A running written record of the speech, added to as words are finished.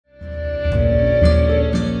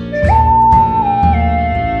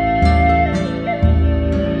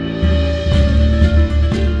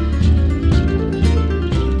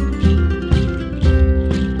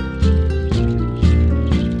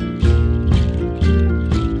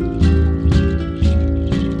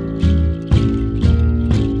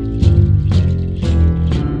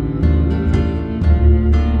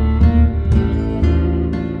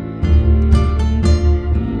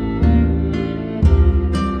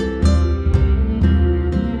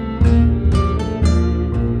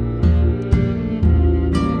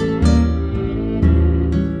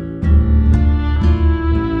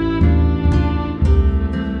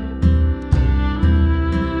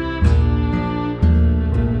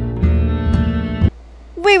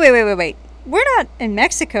Wait. We're not in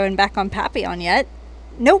Mexico and back on Papillon yet.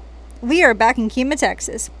 Nope. We are back in Kemah,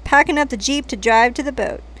 Texas, packing up the Jeep to drive to the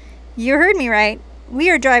boat. You heard me right. We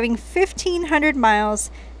are driving 1,500 miles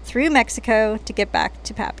through Mexico to get back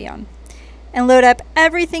to Papillon and load up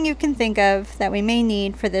everything you can think of that we may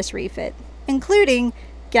need for this refit, including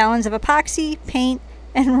gallons of epoxy, paint,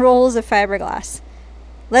 and rolls of fiberglass.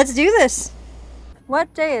 Let's do this.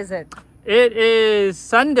 What day is it? It is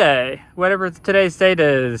Sunday, whatever today's date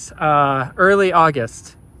is, early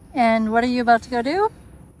August. And what are you about to go do?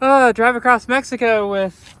 Drive across Mexico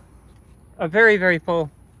with a very, very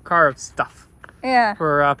full car of stuff. Yeah.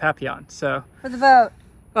 For Papillon, so. For the boat.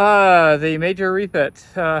 The major refit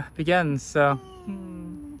begins, so.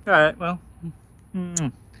 Alright, well.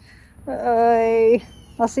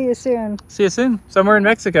 I'll see you soon. See you soon, somewhere in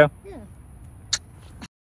Mexico. Yeah.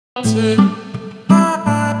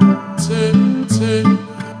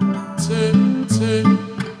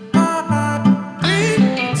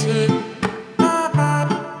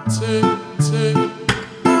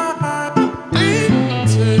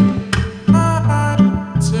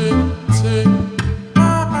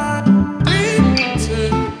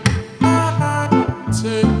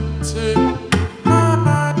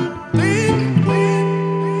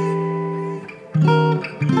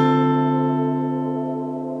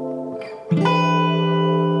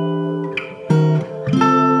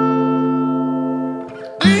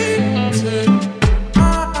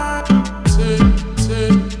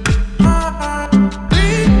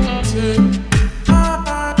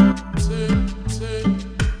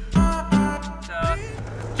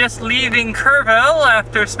 Just leaving Kerrville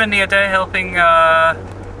after spending a day helping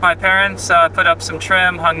my parents put up some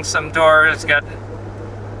trim, hung some doors, got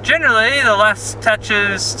generally the last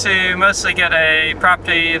touches to mostly get a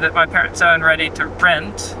property that my parents own ready to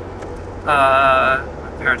rent. My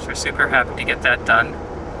parents were super happy to get that done.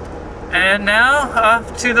 And now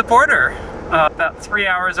off to the border, about 3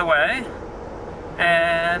 hours away,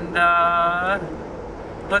 and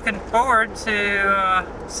looking forward to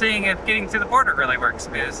seeing if getting through the border really works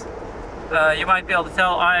smooth. You might be able to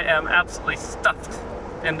tell I am absolutely stuffed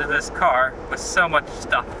into this car with so much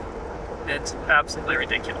stuff. It's absolutely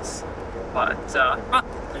ridiculous. But, well,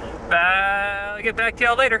 I'll get back to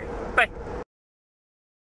y'all later. Bye.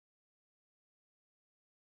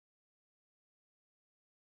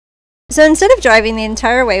 So instead of driving the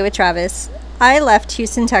entire way with Travis, I left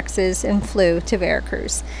Houston, Texas and flew to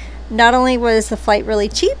Veracruz. Not only was the flight really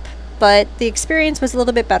cheap, but the experience was a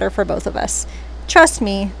little bit better for both of us. Trust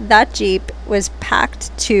me, that Jeep was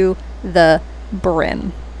packed to the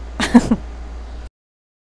brim.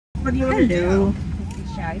 Hello.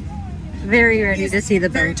 Very ready to see the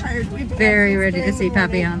boat. Very ready to see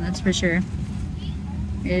Papillon, that's for sure.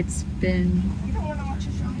 It's been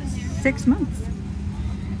 6 months.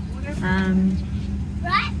 I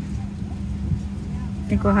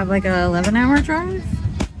think we'll have like an 11-hour drive,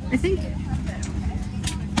 I think.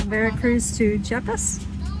 Veracruz to Chiapas.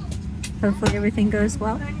 Hopefully everything goes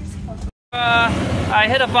well. I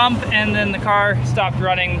hit a bump and then the car stopped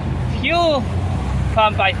running. Fuel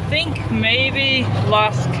pump, I think, maybe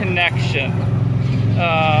lost connection.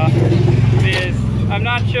 Because I'm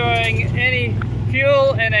not showing any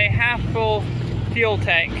fuel in a half full fuel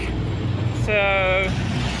tank. So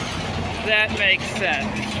that makes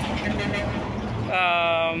sense.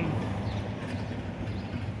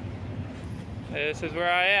 This is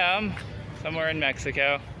where I am, somewhere in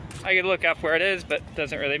Mexico. I could look up where it is, but it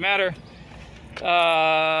doesn't really matter.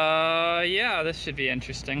 Yeah, this should be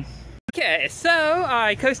interesting. Okay, so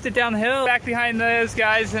I coasted down the hill, back behind those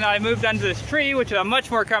guys, and I moved under this tree, which is a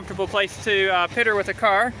much more comfortable place to pitter with a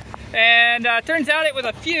car. And turns out it was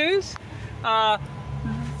a fuse.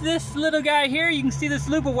 This little guy here, you can see this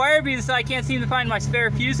loop of wire because I can't seem to find my spare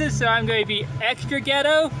fuses, so I'm going to be extra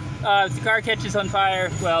ghetto. If the car catches on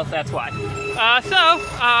fire, well, that's why.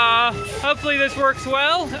 Hopefully this works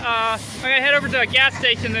well. I'm going to head over to a gas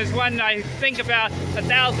station. There's one, I think, about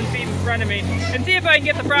 1,000 feet in front of me, and see if I can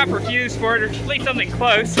get the proper fuse for it, or at least something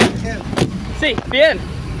close. Sí, bien.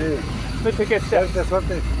 Sí. Muchas gracias. Suerte,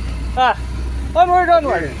 suerte. Onward,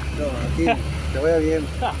 onward. No, aquí, te vaya bien.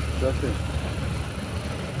 Suerte.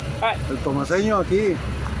 El tomaseño aquí.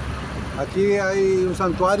 Aquí hay un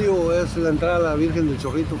santuario, es la entrada a la Virgen del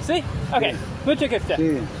Chorrito. Sí, ok. Muchas gracias.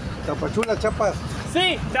 Sí. Tapachula, Chiapas.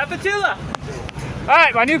 Sí, Tapachula. All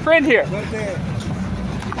right, my new friend here. Suerte.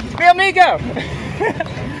 Mi amigo.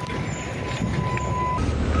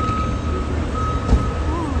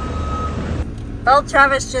 Well,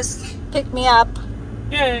 Travis just picked me up.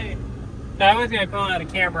 Yay. No, I was going to pull out a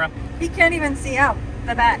camera. He can't even see out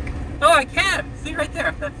the back. Oh, I can. See right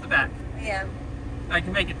there. That's the back. Yeah. I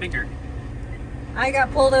can make it bigger. I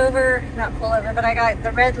got pulled over, not pulled over, but I got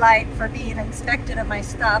the red light for being inspected of my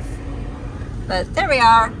stuff. But there we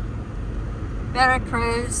are,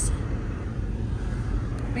 Veracruz.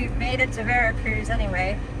 We've made it to Veracruz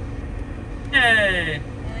anyway. Yay!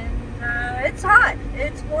 And it's hot.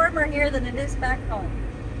 It's warmer here than it is back home.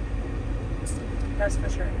 That's for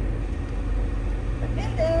sure. But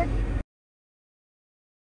made it.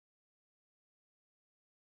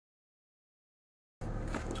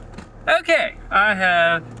 Okay, I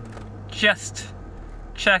have just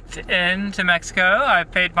checked in to Mexico.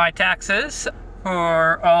 I've paid my taxes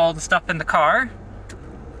for all the stuff in the car.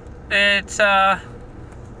 It's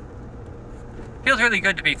feels really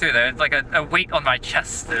good to be through there. It's like a weight on my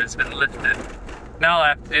chest that has been lifted. Now all I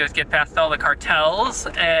have to do is get past all the cartels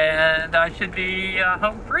and I should be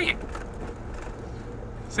home free.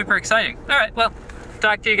 Super exciting. Alright, well,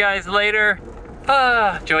 talk to you guys later.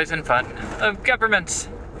 Joys and fun of governments.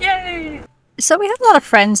 Yay! So we had a lot of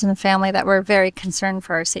friends and family that were very concerned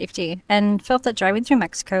for our safety and felt that driving through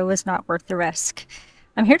Mexico was not worth the risk.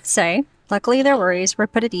 I'm here to say, luckily their worries were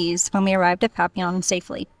put at ease when we arrived at Papillon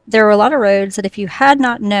safely. There were a lot of roads that if you had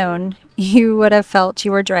not known, you would have felt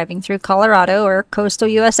you were driving through Colorado or coastal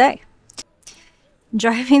USA.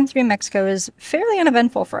 Driving through Mexico is fairly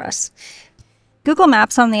uneventful for us. Google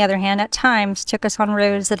Maps, on the other hand, at times took us on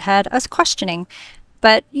roads that had us questioning,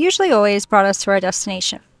 but usually always brought us to our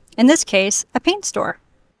destination. In this case, a paint store.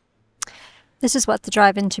 This is what the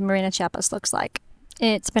drive into Marina Chiapas looks like.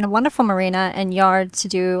 It's been a wonderful marina and yard to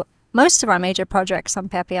do most of our major projects on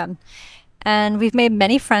Papillon, and we've made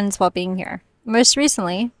many friends while being here. Most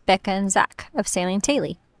recently, Becka and Zach of Sailing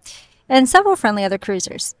Taily, and several friendly other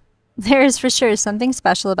cruisers. There is for sure something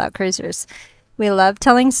special about cruisers. We love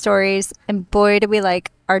telling stories, and boy do we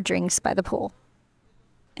like our drinks by the pool.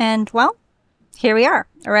 And well, here we are,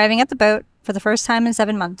 arriving at the boat for the first time in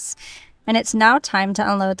 7 months, and it's now time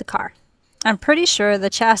to unload the car. I'm pretty sure the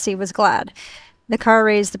chassis was glad. The car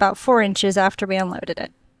raised about 4 inches after we unloaded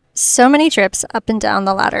it. So many trips up and down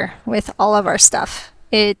the ladder with all of our stuff.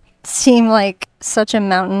 It seemed like such a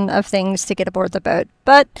mountain of things to get aboard the boat,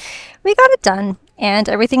 but we got it done, and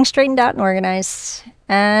everything straightened out and organized.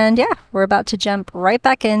 And yeah, we're about to jump right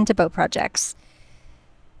back into boat projects.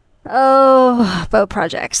 Oh, boat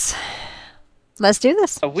projects. Let's do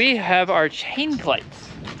this. We have our chain plates.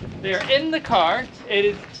 They're in the car. It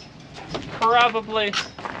is probably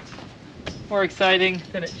more exciting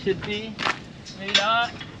than it should be. Maybe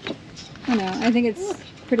not. I know, I think it's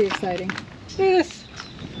pretty exciting. Look at this.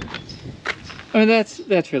 I mean,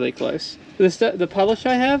 that's really close. The polish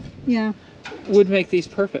I have, Yeah. would make these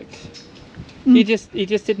perfect. You just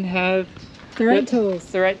didn't have The right tools.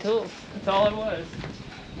 the right tools. That's all it was.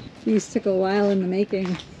 These took a while in the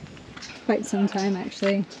making. Quite some time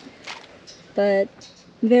actually, but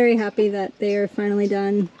very happy that they are finally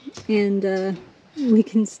done and we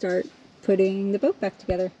can start putting the boat back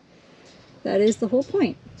together. That is the whole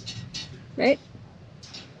point, right?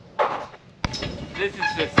 This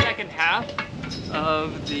is the second half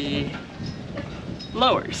of the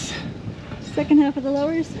lowers. Second half of the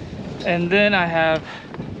lowers? And then I have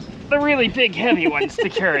the really big heavy ones to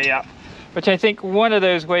carry up, which I think one of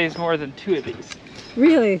those weighs more than 2 of these.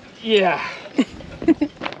 Really? Yeah.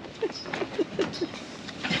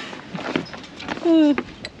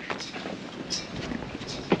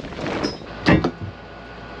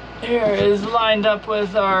 Here is lined up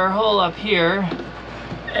with our hole up here,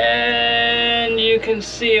 and you can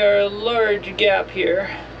see our large gap here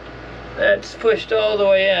that's pushed all the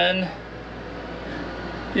way in.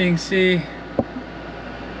 You can see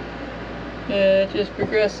it just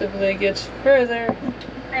progressively gets further.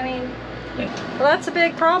 I mean, well, that's a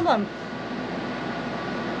big problem.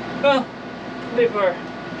 Well, before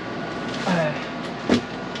I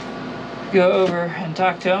go over and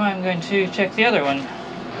talk to him, I'm going to check the other one.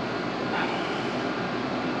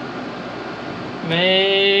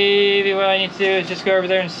 Maybe what I need to do is just go over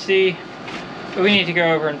there and see, but we need to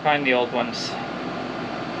go over and find the old ones.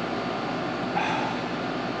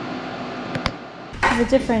 The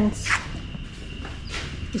difference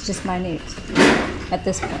is just minute at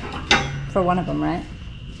this point for one of them, right?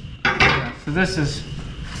 Yeah, so this is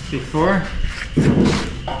before.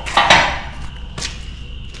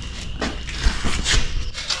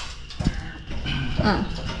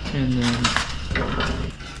 And then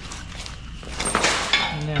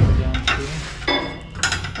now we're down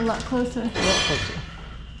to A lot closer. a lot closer.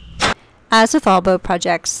 As with all boat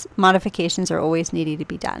projects, modifications are always needing to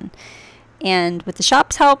be done. And with the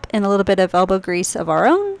shop's help and a little bit of elbow grease of our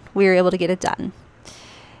own, we were able to get it done.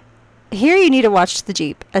 Here you need to watch the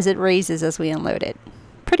Jeep as it raises as we unload it.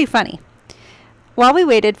 Pretty funny. While we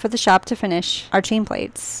waited for the shop to finish our chain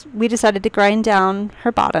plates, we decided to grind down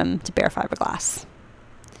her bottom to bare fiberglass.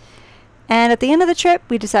 And at the end of the trip,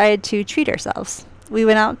 we decided to treat ourselves. We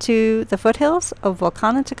went out to the foothills of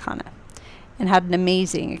Volcano Tacana and had an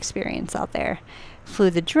amazing experience out there.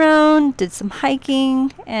 Flew the drone, did some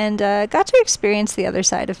hiking, and got to experience the other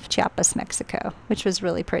side of Chiapas, Mexico, which was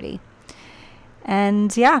really pretty.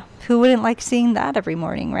 And yeah, who wouldn't like seeing that every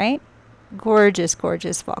morning, right? Gorgeous,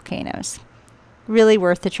 gorgeous volcanoes. Really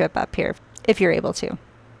worth the trip up here if you're able to.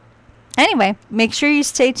 Anyway, make sure you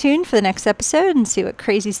stay tuned for the next episode and see what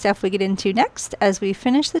crazy stuff we get into next as we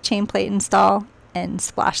finish the chain plate install and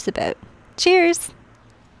splash the boat. Cheers!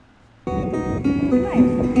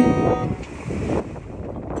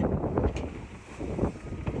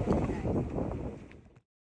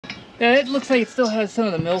 Yeah, it looks like it still has some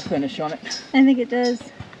of the mill finish on it. I think it does.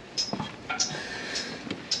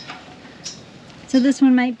 So this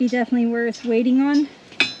one might be definitely worth waiting on.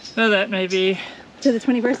 So that may be... To the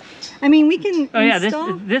 21st. I mean, we can Oh yeah,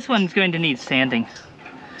 install... this one's going to need sanding.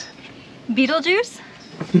 Beetlejuice?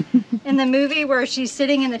 In the movie where she's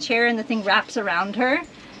sitting in the chair and the thing wraps around her,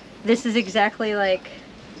 this is exactly like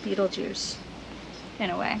Beetlejuice, in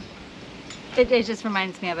a way. It just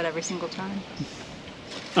reminds me of it every single time.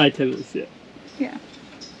 I totally see it. Yeah.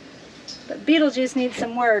 But Beetlejuice needs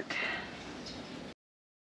some work.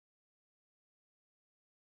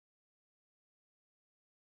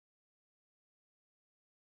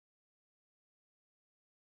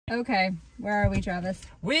 Okay, where are we, Travis?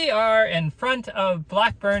 We are in front of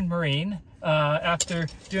Blackburn Marine after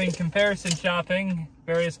doing comparison shopping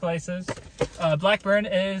various places. Blackburn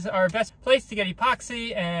is our best place to get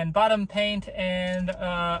epoxy and bottom paint and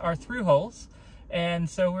our through holes. And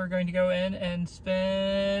so we're going to go in and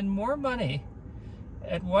spend more money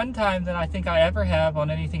at one time than I think I ever have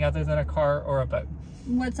on anything other than a car or a boat.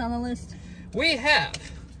 What's on the list? We have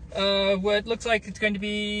what looks like it's going to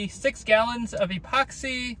be 6 gallons of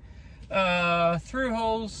epoxy, through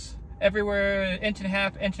holes everywhere,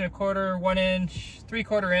 1.5 inches, 1 1/4, 1 inch,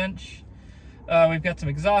 3/4 inch. We've got some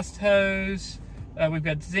exhaust hose. We've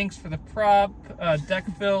got zincs for the prop, deck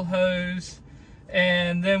fill hose,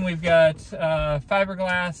 and then we've got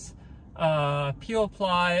fiberglass, peel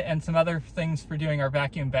ply, and some other things for doing our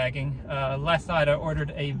vacuum bagging. Last night I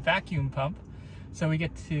ordered a vacuum pump, so we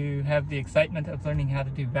get to have the excitement of learning how to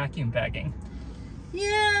do vacuum bagging.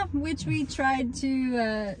 Yeah, which we tried to,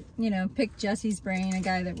 you know, pick Jesse's brain, a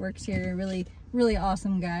guy that works here, really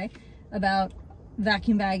awesome guy, about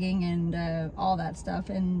vacuum bagging and all that stuff.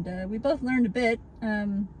 And we both learned a bit.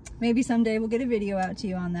 Maybe someday we'll get a video out to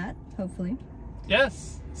you on that, hopefully.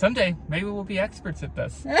 Yes, someday. Maybe we'll be experts at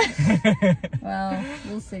this. Well,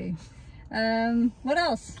 we'll see. What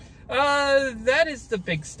else? That is the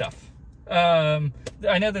big stuff.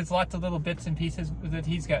 I know there's lots of little bits and pieces that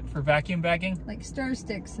he's got for vacuum bagging, like stir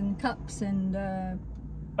sticks and cups and oh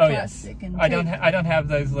plastic. Yes, and I don't have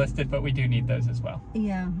those listed, but we do need those as well.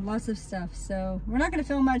 Yeah, lots of stuff. So we're not going to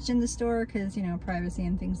film much in the store because, you know, privacy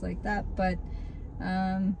and things like that. But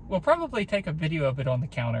we'll probably take a video of it on the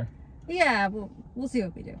counter. Yeah, we'll see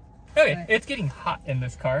what we do. Okay, But it's getting hot in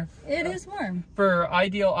this car. it is warm. For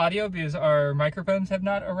ideal audio, because our microphones have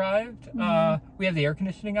not arrived, we have the air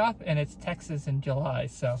conditioning off, and it's Texas in July,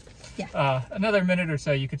 so Yeah. another minute or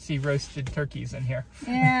so you could see roasted turkeys in here.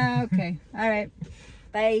 Yeah, okay. All right.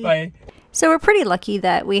 Bye. Bye. So we're pretty lucky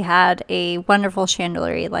that we had a wonderful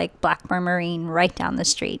chandlery like Blackburn Marine right down the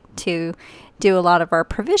street to do a lot of our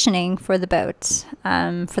provisioning for the boat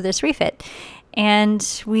for this refit.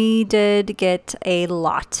 And we did get a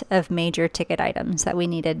lot of major ticket items that we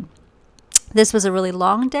needed. This was a really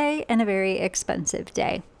long day and a very expensive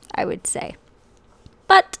day, I would say.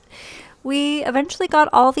 But we eventually got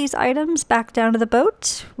all these items back down to the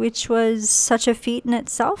boat, which was such a feat in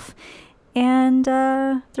itself. And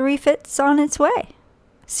the refit's on its way.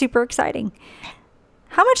 Super exciting.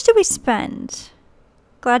 How much did we spend?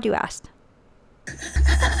 Glad you asked.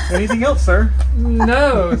 Anything else, sir?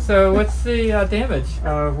 No, so what's the damage?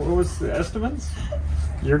 What was the estimates?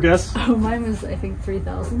 Your guess? Oh, mine was, I think,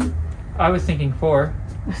 3,000. I was thinking 4.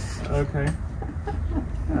 Okay.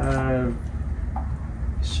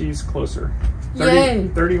 She's closer. Yay!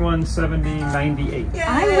 31, 70, 98.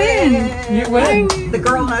 I win! You win! The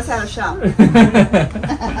girl knows how to shop.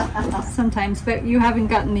 Sometimes, but you haven't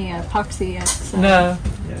gotten the epoxy yet, so No.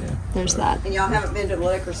 Yeah. there's that. And y'all haven't been to the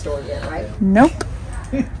liquor store yet, right? Nope.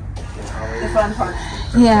 The fun part.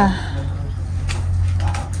 Yeah.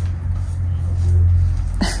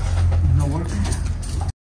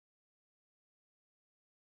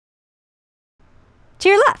 To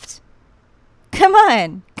your left. Come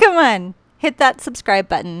on. Come on. Hit that subscribe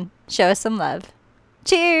button. Show us some love.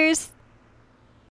 Cheers!